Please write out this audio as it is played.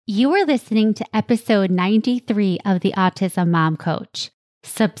You are listening to episode 93 of the Autism Mom Coach.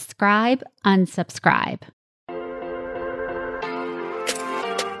 Subscribe, unsubscribe.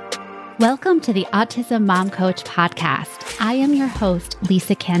 Welcome to the Autism Mom Coach podcast. I am your host,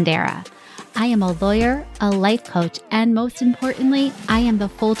 Lisa Candera. I am a lawyer, a life coach, and most importantly, I am the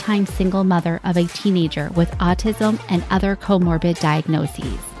full-time single mother of a teenager with autism and other comorbid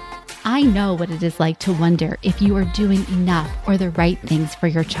diagnoses. I know what it is like to wonder if you are doing enough or the right things for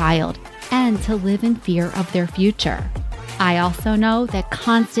your child and to live in fear of their future. I also know that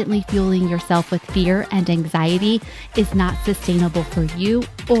constantly fueling yourself with fear and anxiety is not sustainable for you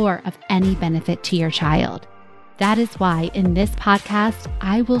or of any benefit to your child. That is why in this podcast,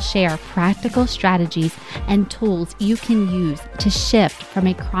 I will share practical strategies and tools you can use to shift from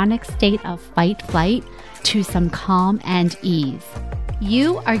a chronic state of fight-flight to some calm and ease.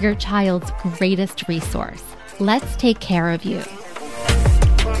 You are your child's greatest resource. Let's take care of you.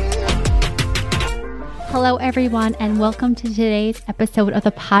 Hello, everyone, and welcome to today's episode of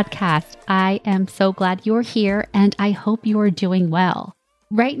the podcast. I am so glad you're here, and I hope you are doing well.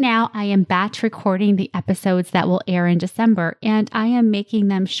 Right now, I am batch recording the episodes that will air in December, and I am making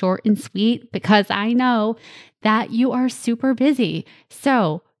them short and sweet because I know that you are super busy.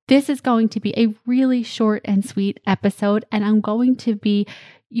 So this is going to be a really short and sweet episode, and I'm going to be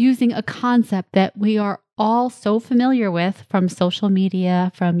using a concept that we are all so familiar with from social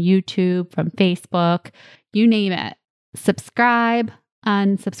media, from YouTube, from Facebook, you name it. Subscribe,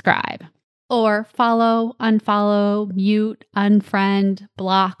 unsubscribe, or follow, unfollow, mute, unfriend,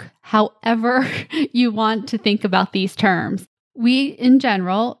 block, however you want to think about these terms. We, in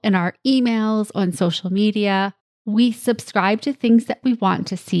general, in our emails, on social media, we subscribe to things that we want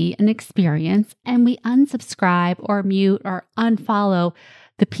to see and experience, and we unsubscribe or mute or unfollow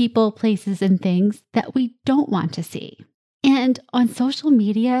the people, places, and things that we don't want to see. And on social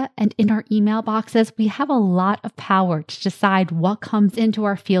media and in our email boxes, we have a lot of power to decide what comes into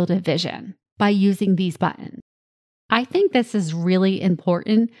our field of vision by using these buttons. I think this is really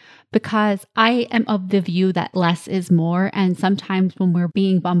important because I am of the view that less is more. And sometimes when we're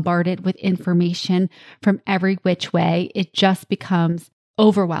being bombarded with information from every which way, it just becomes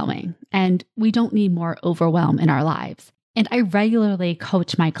overwhelming. And we don't need more overwhelm in our lives. And I regularly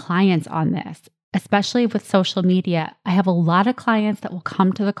coach my clients on this, especially with social media. I have a lot of clients that will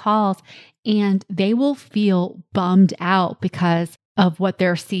come to the calls and they will feel bummed out because of what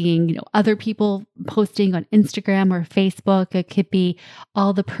they're seeing, other people posting on Instagram or Facebook. It could be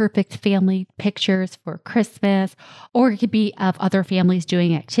all the perfect family pictures for Christmas, or it could be of other families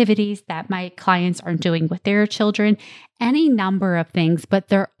doing activities that my clients are doing with their children, any number of things, but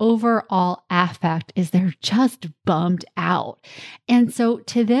their overall affect is they're just bummed out. And so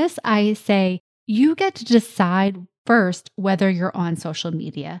to this, I say, you get to decide first, whether you're on social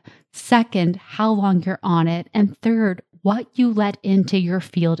media, second, how long you're on it, and third, what you let into your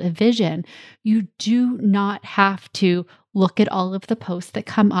field of vision. You do not have to look at all of the posts that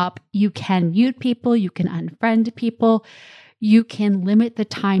come up. You can mute people, you can unfriend people, you can limit the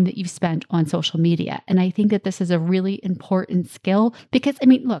time that you spend on social media. And I think that this is a really important skill because,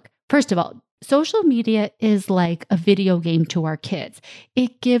 look, first of all, social media is like a video game to our kids.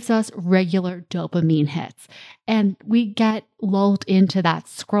 It gives us regular dopamine hits, and we get lulled into that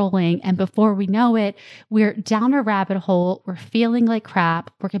scrolling. And before we know it, we're down a rabbit hole. We're feeling like crap.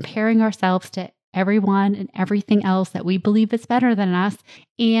 We're comparing ourselves to everyone and everything else that we believe is better than us.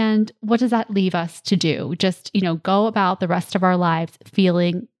 And what does that leave us to do? Just, go about the rest of our lives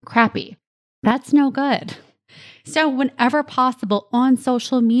feeling crappy. That's no good. So whenever possible on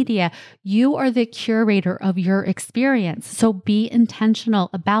social media, you are the curator of your experience. So be intentional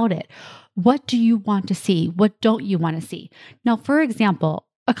about it. What do you want to see? What don't you want to see? Now, for example,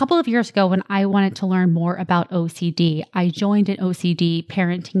 a couple of years ago when I wanted to learn more about OCD, I joined an OCD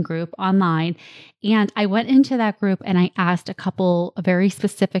parenting group online, and I went into that group and I asked a couple of very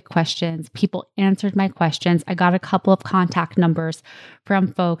specific questions. People answered my questions. I got a couple of contact numbers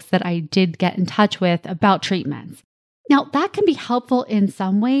from folks that I did get in touch with about treatments. Now, that can be helpful in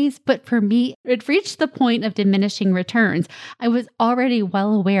some ways, but for me, it reached the point of diminishing returns. I was already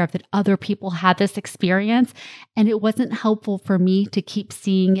well aware that other people had this experience, and it wasn't helpful for me to keep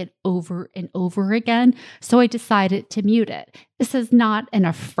seeing it over and over again, so I decided to mute it. This is not an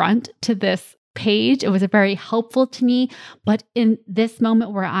affront to this page. It was very helpful to me, but in this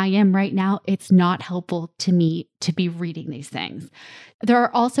moment where I am right now, it's not helpful to me to be reading these things. There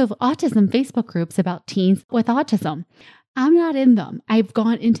are also autism Facebook groups about teens with autism. I'm not in them. I've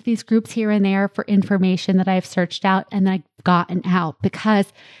gone into these groups here and there for information that I've searched out and I've gotten out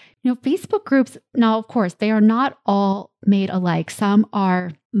because Facebook groups, now, of course, they are not all made alike. Some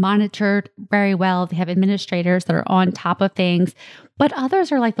are monitored very well. They have administrators that are on top of things, but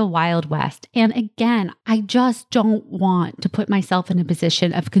others are like the Wild West. And again, I just don't want to put myself in a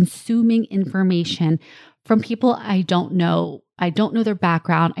position of consuming information from people I don't know. I don't know their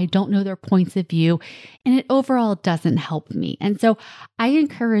background. I don't know their points of view. And it overall doesn't help me. And so I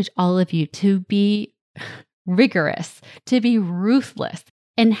encourage all of you to be rigorous, to be ruthless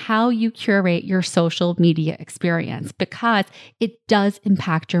in how you curate your social media experience, because it does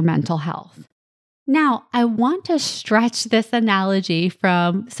impact your mental health. Now, I want to stretch this analogy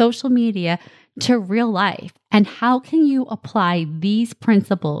from social media to real life. And how can you apply these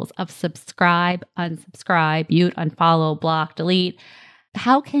principles of subscribe, unsubscribe, mute, unfollow, block, delete?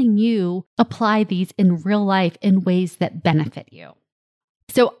 How can you apply these in real life in ways that benefit you?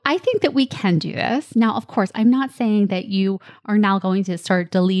 So I think that we can do this. Now, of course, I'm not saying that you are now going to start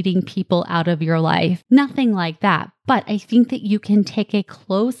deleting people out of your life. Nothing like that. But I think that you can take a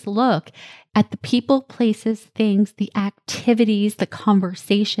close look at the people, places, things, the activities, the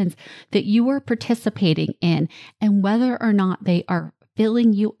conversations that you are participating in, and whether or not they are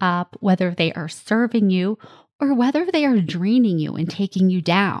filling you up, whether they are serving you, or whether they are draining you and taking you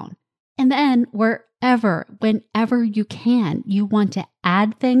down. And then whenever you can, you want to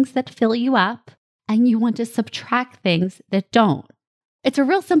add things that fill you up and you want to subtract things that don't. It's a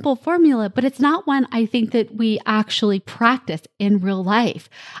real simple formula, but it's not one I think that we actually practice in real life.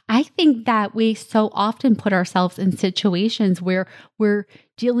 I think that we so often put ourselves in situations where we're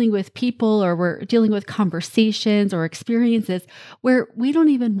dealing with people or we're dealing with conversations or experiences where we don't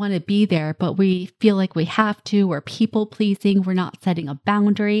even want to be there, but we feel like we have to. We're people pleasing. We're not setting a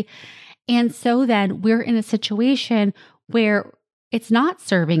boundary. And so then we're in a situation where it's not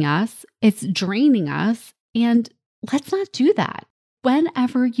serving us, it's draining us, and let's not do that.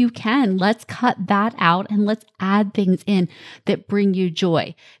 Whenever you can, let's cut that out and let's add things in that bring you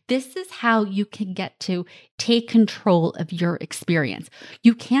joy. This is how you can get to take control of your experience.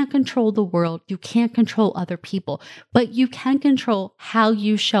 You can't control the world. You can't control other people, but you can control how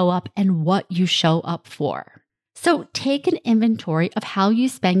you show up and what you show up for. So take an inventory of how you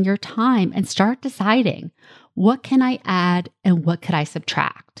spend your time and start deciding, what can I add and what could I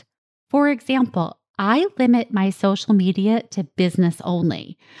subtract? For example, I limit my social media to business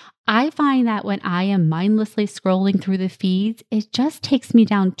only. I find that when I am mindlessly scrolling through the feeds, it just takes me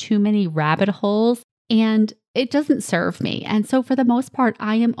down too many rabbit holes and it doesn't serve me. And so for the most part,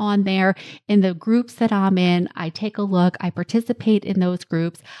 I am on there in the groups that I'm in. I take a look, I participate in those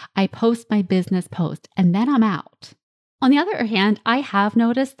groups, I post my business post, and then I'm out. On the other hand, I have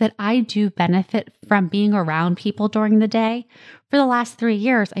noticed that I do benefit from being around people during the day. For the last 3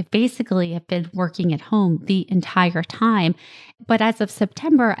 years, I basically have been working at home the entire time. But as of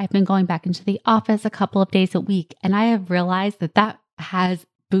September, I've been going back into the office a couple of days a week, and I have realized that that has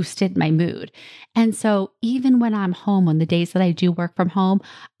boosted my mood. And so even when I'm home, on the days that I do work from home,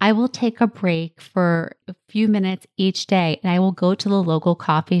 I will take a break for a few minutes each day and I will go to the local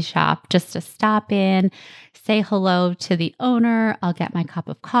coffee shop just to stop in, say hello to the owner. I'll get my cup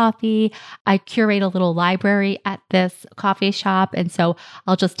of coffee. I curate a little library at this coffee shop. And so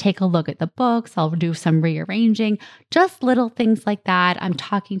I'll just take a look at the books. I'll do some rearranging, just little things like that. I'm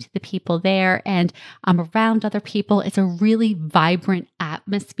talking to the people there and I'm around other people. It's a really vibrant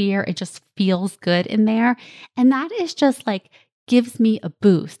atmosphere. It just feels good in there. And that is just like gives me a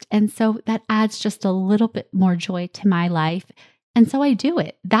boost. And so that adds just a little bit more joy to my life. And so I do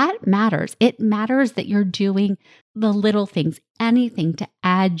it. That matters. It matters that you're doing the little things, anything to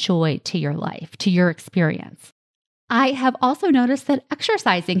add joy to your life, to your experience. I have also noticed that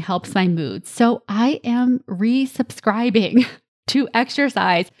exercising helps my mood. So I am resubscribing to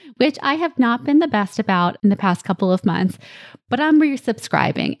exercise, which I have not been the best about in the past couple of months, but I'm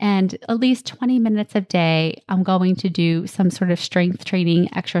resubscribing. And at least 20 minutes a day, I'm going to do some sort of strength training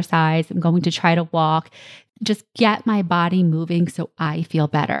exercise. I'm going to try to walk, just get my body moving so I feel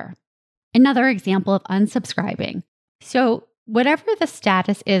better. Another example of unsubscribing. So whatever the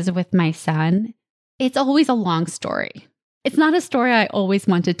status is with my son, it's always a long story. It's not a story I always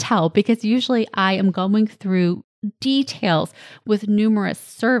want to tell because usually I am going through details with numerous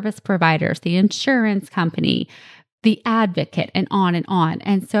service providers, the insurance company, the advocate, and on and on.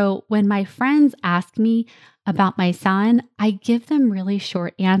 And so when my friends ask me about my son, I give them really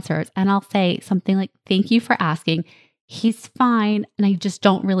short answers. And I'll say something like, "Thank you for asking. He's fine. And I just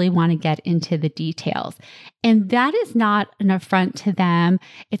don't really want to get into the details." And that is not an affront to them.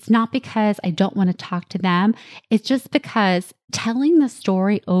 It's not because I don't want to talk to them. It's just because telling the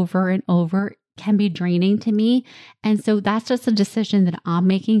story over and over can be draining to me. And so that's just a decision that I'm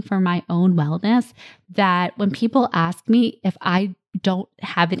making for my own wellness, that when people ask me if I don't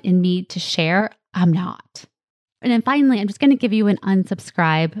have it in me to share, I'm not. And then finally, I'm just going to give you an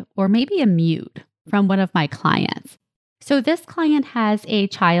unsubscribe or maybe a mute from one of my clients. So this client has a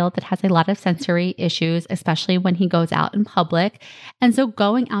child that has a lot of sensory issues, especially when he goes out in public. And so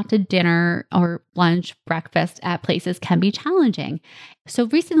going out to dinner or lunch, breakfast at places can be challenging. So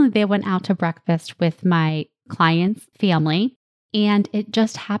recently they went out to breakfast with my client's family. And it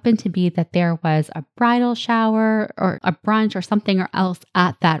just happened to be that there was a bridal shower or a brunch or something else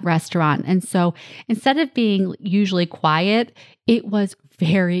at that restaurant. And so instead of being usually quiet, it was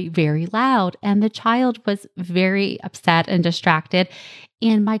very, very loud. And the child was very upset and distracted.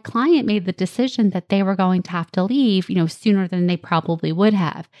 And my client made the decision that they were going to have to leave, sooner than they probably would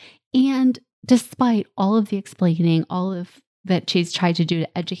have. And despite all of the explaining, all of that she's tried to do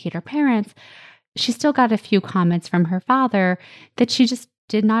to educate her parents, she still got a few comments from her father that she just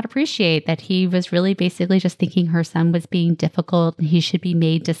did not appreciate, that he was really basically just thinking her son was being difficult and he should be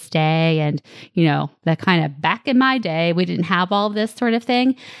made to stay. And, that kind of back in my day, we didn't have all this sort of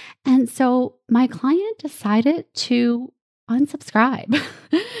thing. And so my client decided to unsubscribe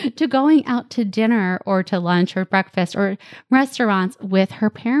to going out to dinner or to lunch or breakfast or restaurants with her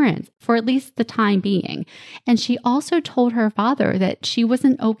parents for at least the time being. And she also told her father that she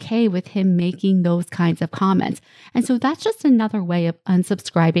wasn't okay with him making those kinds of comments. And so that's just another way of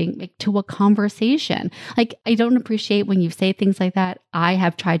unsubscribing to a conversation. Like, I don't appreciate when you say things like that. I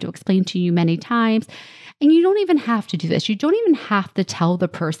have tried to explain to you many times. And you don't even have to do this. You don't even have to tell the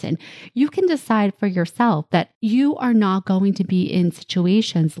person. You can decide for yourself that you are not going to be in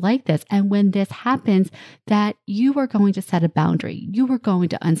situations like this. And when this happens, that you are going to set a boundary. You are going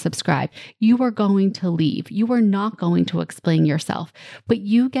to unsubscribe. You are going to leave. You are not going to explain yourself. But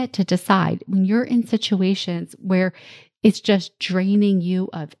you get to decide when you're in situations where it's just draining you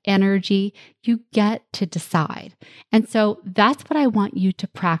of energy, you get to decide. And so that's what I want you to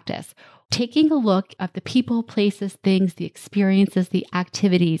practice. Taking a look at the people, places, things, the experiences, the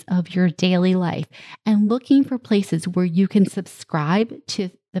activities of your daily life, and looking for places where you can subscribe to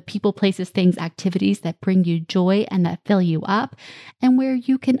the people, places, things, activities that bring you joy and that fill you up, and where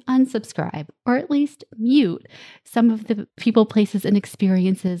you can unsubscribe or at least mute some of the people, places, and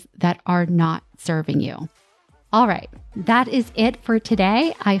experiences that are not serving you. All right, that is it for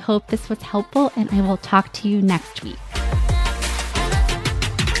today. I hope this was helpful, and I will talk to you next week.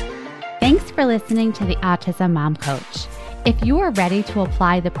 Thanks for listening to the Autism Mom Coach. If you are ready to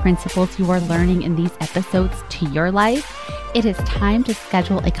apply the principles you are learning in these episodes to your life, it is time to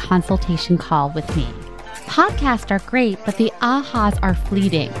schedule a consultation call with me. Podcasts are great, but the ahas are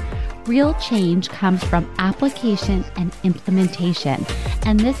fleeting. Real change comes from application and implementation,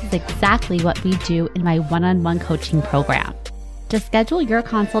 and this is exactly what we do in my one-on-one coaching program. To schedule your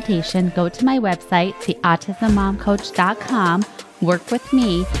consultation, go to my website, theautismmomcoach.com, work with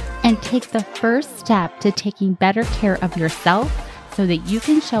me, and take the first step to taking better care of yourself so that you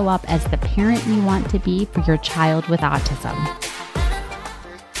can show up as the parent you want to be for your child with autism.